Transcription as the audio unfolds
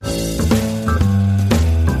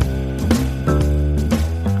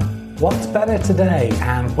What's better today?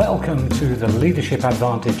 And welcome to the Leadership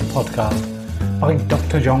Advantage podcast by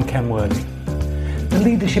Dr. John Kenworthy. The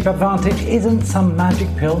Leadership Advantage isn't some magic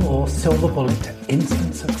pill or silver bullet to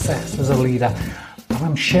instant success as a leader, but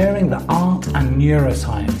I'm sharing the art and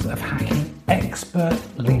neuroscience of hacking expert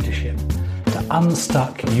leadership to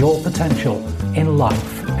unstuck your potential in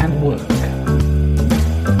life and work.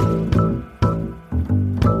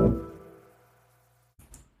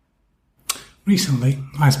 Recently,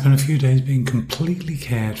 I spent a few days being completely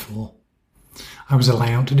cared for. I was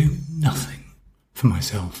allowed to do nothing for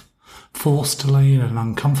myself, forced to lay in an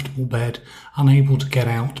uncomfortable bed, unable to get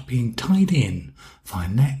out, being tied in via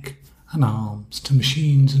neck and arms to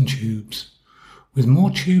machines and tubes, with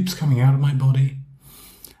more tubes coming out of my body.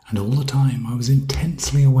 And all the time I was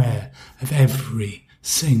intensely aware of every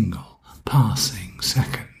single passing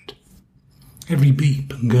second. Every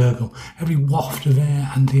beep and gurgle, every waft of air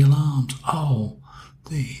and the alarms. Oh,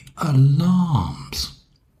 the alarms.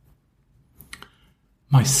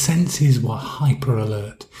 My senses were hyper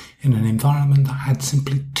alert in an environment that had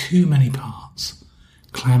simply too many parts,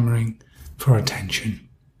 clamouring for attention.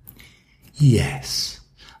 Yes,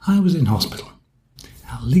 I was in hospital.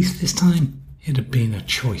 At least this time it had been a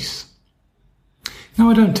choice. Now,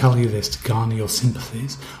 I don't tell you this to garner your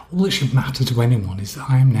sympathies. All that should matter to anyone is that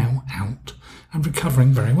I am now out and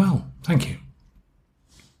recovering very well. Thank you.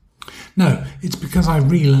 No, it's because I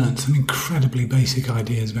relearned some incredibly basic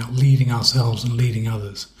ideas about leading ourselves and leading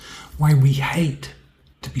others. Why we hate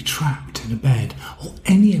to be trapped in a bed or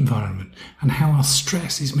any environment, and how our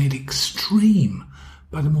stress is made extreme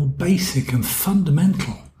by the more basic and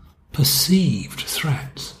fundamental perceived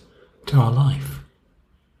threats to our life.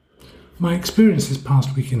 My experience this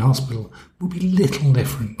past week in hospital will be little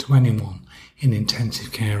different to anyone in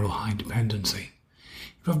intensive care or high dependency.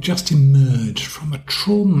 If I've just emerged from a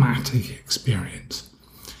traumatic experience,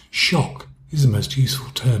 shock is the most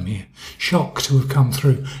useful term here. Shock to have come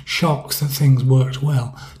through, shocks that things worked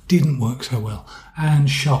well, didn't work so well, and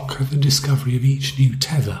shock at the discovery of each new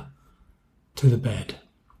tether to the bed.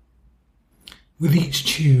 With each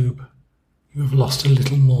tube, you have lost a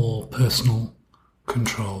little more personal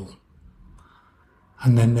control.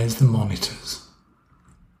 And then there's the monitors.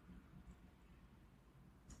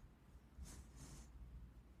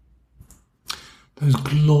 Those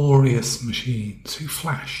glorious machines who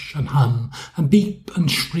flash and hum and beep and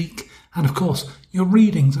shriek, and of course your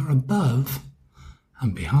readings are above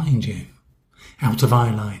and behind you, out of eye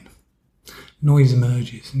line. Noise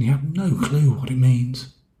emerges and you have no clue what it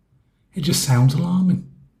means. It just sounds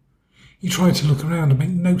alarming. You try to look around and make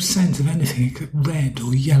no sense of anything except red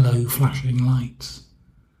or yellow flashing lights.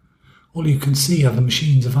 All you can see are the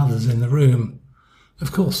machines of others in the room.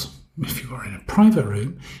 Of course, if you are in a private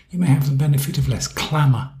room, you may have the benefit of less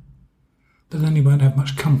clamour, but then you won't have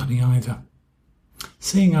much company either.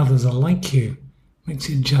 Seeing others are like you makes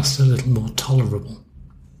it just a little more tolerable.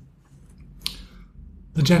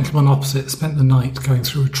 The gentleman opposite spent the night going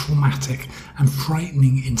through a traumatic and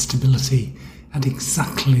frightening instability at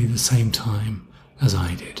exactly the same time as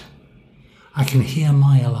I did. I can hear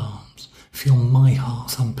my alarms, feel my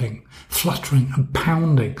heart thumping, fluttering and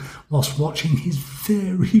pounding whilst watching his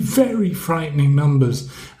very, very frightening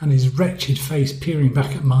numbers and his wretched face peering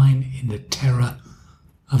back at mine in the terror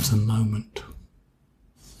of the moment.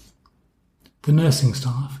 The nursing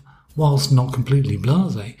staff, whilst not completely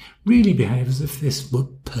blasé, really behave as if this were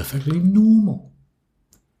perfectly normal,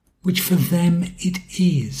 which for them it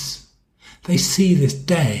is. They see this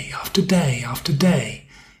day after day after day,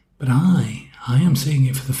 but I am seeing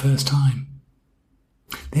it for the first time.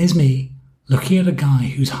 There's me, looking at a guy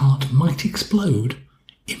whose heart might explode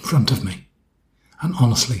in front of me. And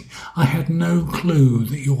honestly, I had no clue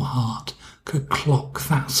that your heart could clock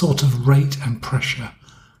that sort of rate and pressure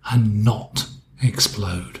and not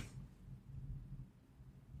explode.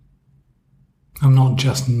 I'm not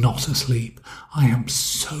just not asleep. I am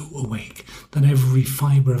so awake that every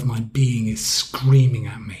fibre of my being is screaming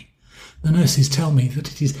at me. The nurses tell me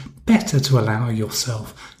that it is better to allow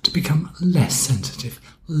yourself to become less sensitive,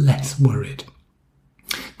 less worried.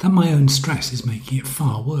 That my own stress is making it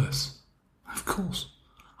far worse. Of course,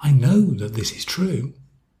 I know that this is true.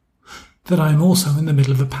 That I am also in the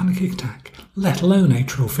middle of a panic attack, let alone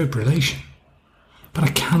atrial fibrillation. But I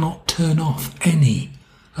cannot turn off any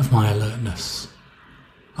of my alertness.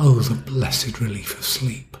 Oh, the blessed relief of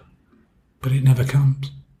sleep. But it never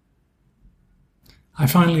comes. I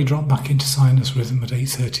finally dropped back into sinus rhythm at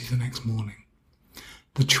 8:30 the next morning.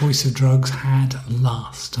 The choice of drugs had at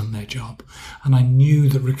last done their job, and I knew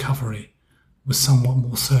that recovery was somewhat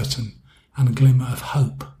more certain, and a glimmer of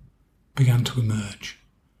hope began to emerge.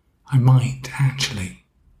 I might actually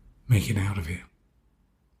make it out of you.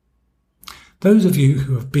 Those of you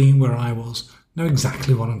who have been where I was know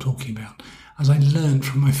exactly what I'm talking about, as I learned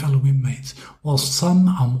from my fellow inmates. While some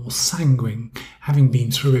are more sanguine, having been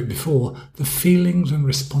through it before, the feelings and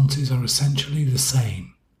responses are essentially the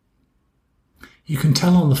same. You can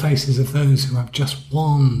tell on the faces of those who have just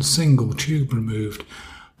one single tube removed.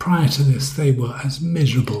 Prior to this, they were as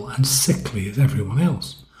miserable and sickly as everyone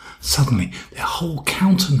else. Suddenly, their whole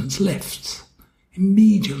countenance lifts.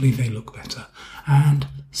 Immediately they look better, and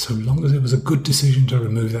so long as it was a good decision to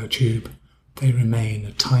remove that tube, they remain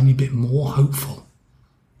a tiny bit more hopeful.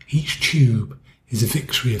 Each tube is a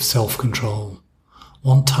victory of self-control,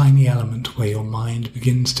 one tiny element where your mind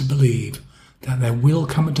begins to believe that there will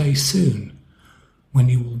come a day soon when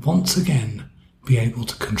you will once again be able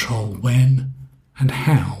to control when and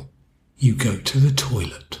how you go to the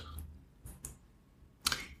toilet.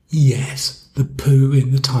 Yes, the poo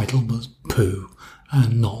in the title was poo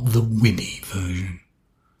and not the Winnie version.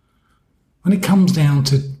 When it comes down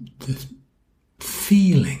to the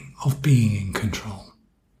feeling of being in control,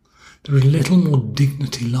 there is little more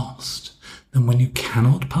dignity lost than when you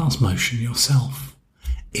cannot pass motion yourself,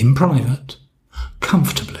 in private,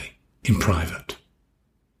 comfortably in private.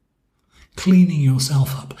 Cleaning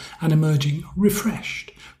yourself up and emerging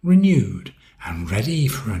refreshed, renewed, and ready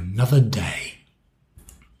for another day.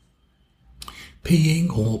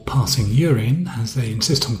 Peeing or passing urine, as they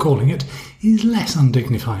insist on calling it, is less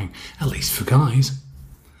undignifying, at least for guys,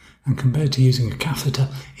 and compared to using a catheter,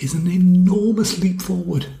 is an enormous leap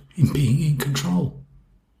forward in being in control.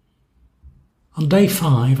 On day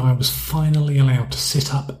 5, I was finally allowed to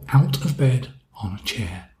sit up out of bed on a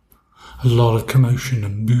chair. A lot of commotion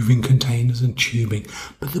and moving containers and tubing,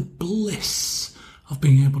 but the bliss of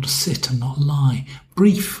being able to sit and not lie,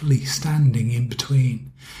 briefly standing in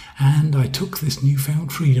between. And I took this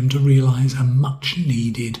newfound freedom to realise a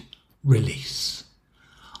much-needed release.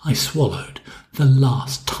 I swallowed the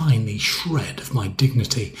last tiny shred of my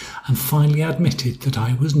dignity and finally admitted that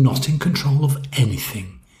I was not in control of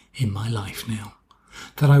anything in my life now,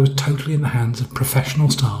 that I was totally in the hands of professional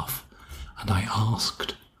staff, and I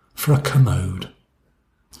asked for a commode.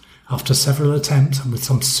 After several attempts and with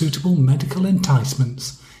some suitable medical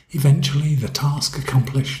enticements, eventually the task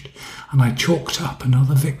accomplished, and I chalked up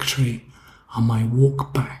another victory on my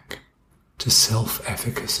walk back to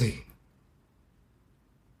self-efficacy.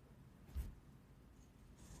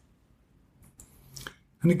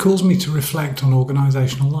 And it caused me to reflect on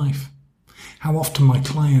organisational life. How often my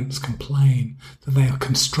clients complain that they are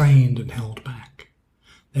constrained and held back.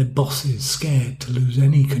 Their bosses scared to lose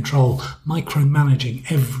any control, micromanaging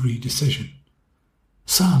every decision.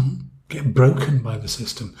 Some get broken by the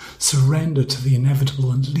system, surrender to the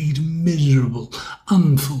inevitable and lead miserable,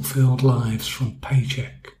 unfulfilled lives from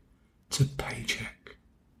paycheck to paycheck.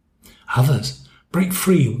 Others break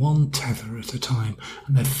free one tether at a time,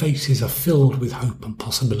 and their faces are filled with hope and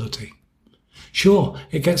possibility. Sure,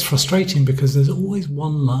 it gets frustrating because there's always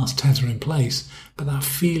one last tether in place, but that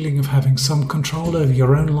feeling of having some control over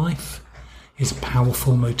your own life is a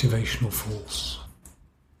powerful motivational force.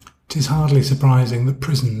 It is hardly surprising that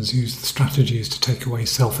prisons use the strategies to take away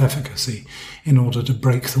self-efficacy in order to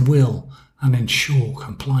break the will and ensure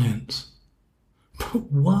compliance.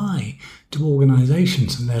 But why do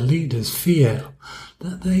organisations and their leaders fear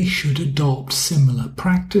that they should adopt similar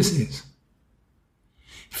practices?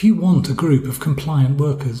 If you want a group of compliant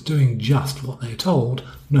workers doing just what they're told,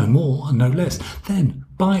 no more and no less, then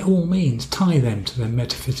by all means tie them to their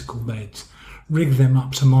metaphysical beds, rig them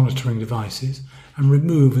up to monitoring devices, and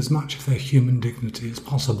remove as much of their human dignity as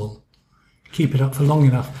possible. Keep it up for long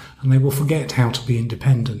enough and they will forget how to be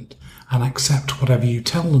independent and accept whatever you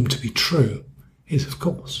tell them to be true is, of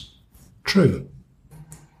course, true.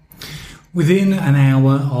 Within an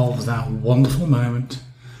hour of that wonderful moment,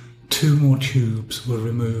 2 more tubes were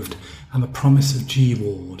removed and the promise of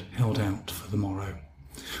G-ward held out for the morrow,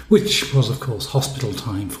 which was, of course, hospital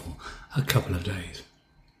time for a couple of days.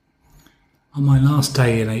 On my last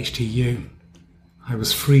day in HTU, I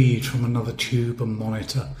was freed from another tube and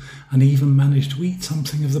monitor and even managed to eat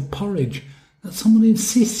something of the porridge that someone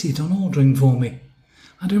insisted on ordering for me.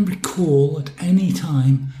 I don't recall at any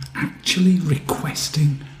time actually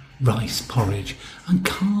requesting rice porridge and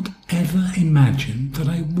can't ever imagine that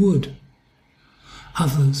I would.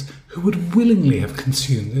 Others who would willingly have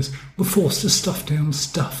consumed this were forced to stuff down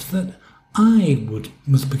stuff that I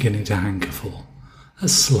was beginning to hanker for, a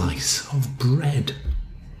slice of bread.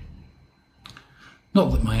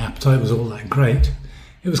 Not that my appetite was all that great.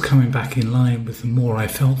 It was coming back in line with the more I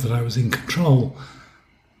felt that I was in control,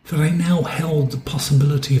 that I now held the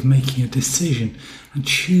possibility of making a decision and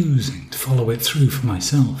choosing to follow it through for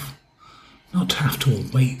myself. not to have to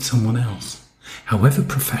await someone else. However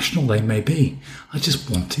professional they may be, I just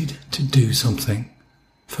wanted to do something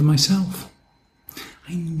for myself.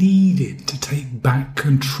 I needed to take back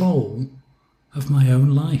control of my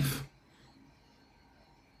own life.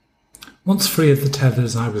 Once free of the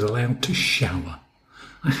tethers, I was allowed to shower.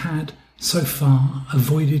 I had, so far,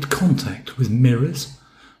 avoided contact with mirrors,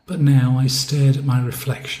 but now I stared at my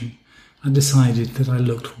reflection and decided that I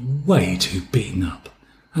looked way too beaten up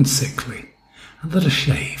and sickly, and that a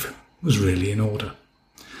shave was really in order.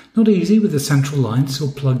 Not easy with the central line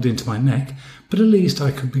still plugged into my neck, but at least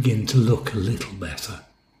I could begin to look a little better,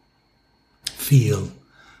 feel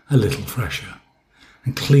a little fresher,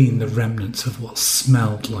 and clean the remnants of what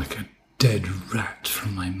smelled like a dead rat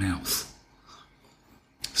from my mouth.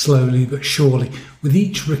 Slowly but surely, with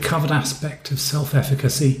each recovered aspect of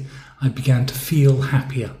self-efficacy, I began to feel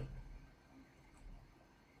happier,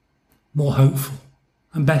 more hopeful,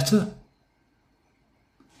 and better.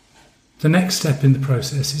 The next step in the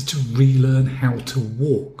process is to relearn how to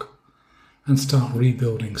walk and start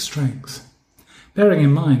rebuilding strength. Bearing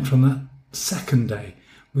in mind from that second day,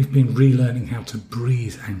 we've been relearning how to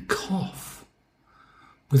breathe and cough,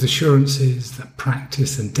 with assurances that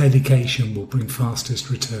practice and dedication will bring fastest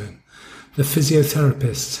return. The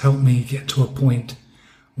physiotherapists help me get to a point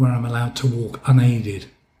where I'm allowed to walk unaided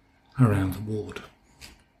around the ward.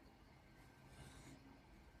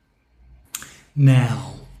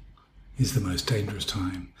 Now is the most dangerous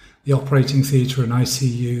time. The operating theatre and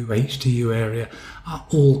ICU, HDU area are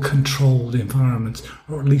all controlled environments,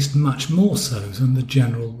 or at least much more so than the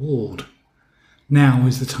general ward. Now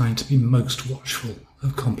is the time to be most watchful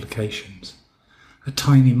of complications. A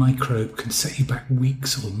tiny microbe can set you back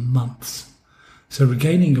weeks or months. So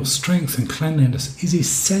regaining your strength and cleanliness is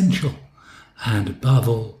essential, and above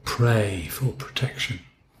all, pray for protection.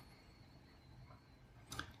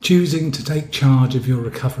 Choosing to take charge of your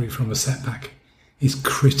recovery from a setback is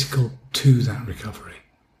critical to that recovery.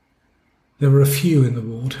 There were a few in the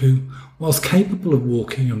ward who, whilst capable of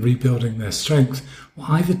walking and rebuilding their strength, were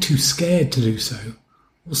either too scared to do so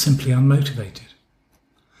or simply unmotivated,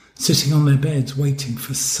 sitting on their beds waiting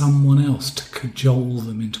for someone else to cajole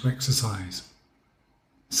them into exercise.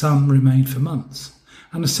 Some remained for months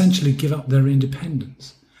and essentially give up their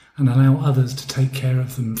independence and allow others to take care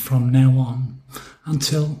of them from now on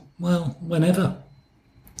until, well, whenever.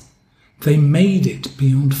 They made it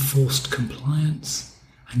beyond forced compliance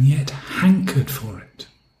and yet hankered for it.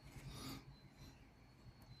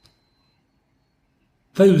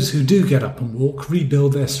 Those who do get up and walk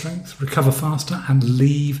rebuild their strength, recover faster and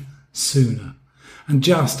leave sooner. And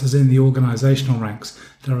just as in the organisational ranks,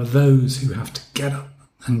 there are those who have to get up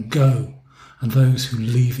and go and those who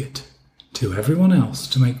leave it to everyone else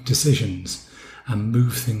to make decisions and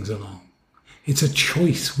move things along. It's a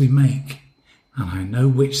choice we make, and I know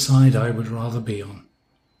which side I would rather be on.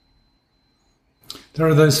 There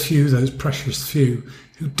are those few, those precious few,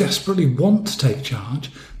 who desperately want to take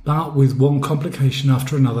charge, but with one complication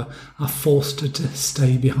after another are forced to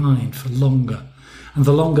stay behind for longer. And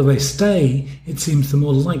the longer they stay, it seems the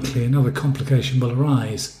more likely another complication will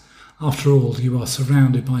arise. After all, you are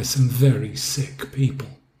surrounded by some very sick people.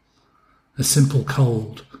 A simple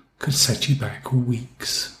cold could set you back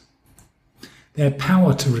weeks. Their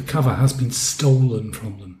power to recover has been stolen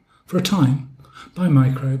from them, for a time, by a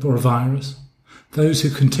microbe or a virus. Those who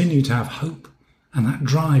continue to have hope and that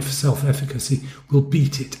drive for self-efficacy will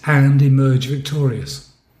beat it and emerge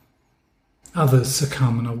victorious. Others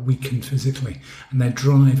succumb and are weakened physically, and their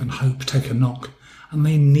drive and hope take a knock, and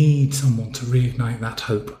they need someone to reignite that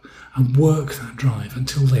hope and work that drive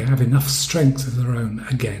until they have enough strength of their own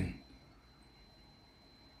again.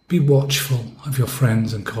 Be watchful of your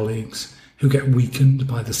friends and colleagues who get weakened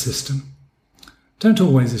by the system. Don't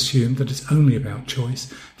always assume that it's only about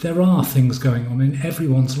choice. There are things going on in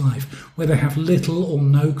everyone's life where they have little or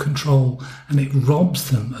no control, and it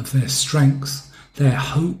robs them of their strength, their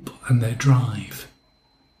hope and their drive.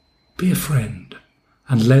 Be a friend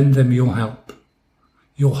and lend them your help,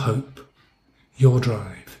 your hope, your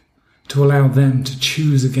drive, to allow them to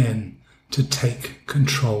choose again to take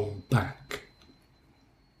control back.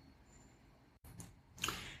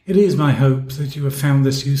 It is my hope that you have found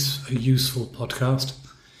this a useful podcast.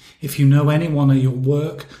 If you know anyone at your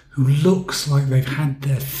work who looks like they've had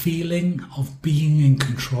their feeling of being in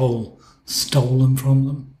control stolen from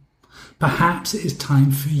them, perhaps it is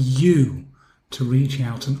time for you to reach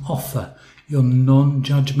out and offer your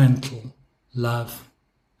non-judgmental love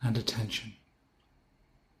and attention.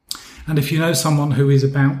 And if you know someone who is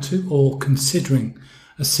about to or considering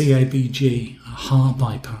a CABG, a heart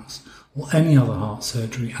bypass, or any other heart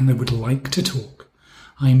surgery, and they would like to talk,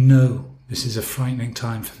 I know This is a frightening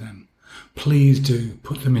time for them. Please do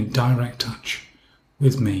put them in direct touch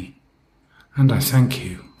with me. And I thank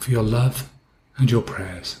you for your love and your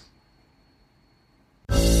prayers.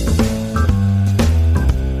 I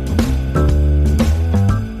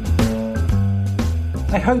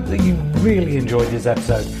hope that you really enjoyed this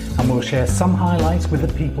episode and will share some highlights with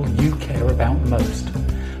the people you care about most.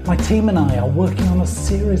 My team and I are working on a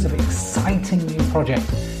series of exciting new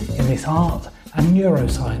projects in this art and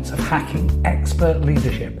neuroscience of hacking expert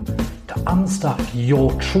leadership to unstuck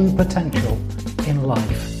your true potential in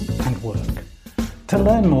life and work. To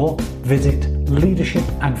learn more, visit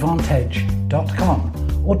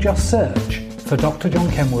leadershipadvantage.com or just search for Dr. John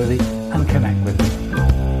Kenworthy and connect with me.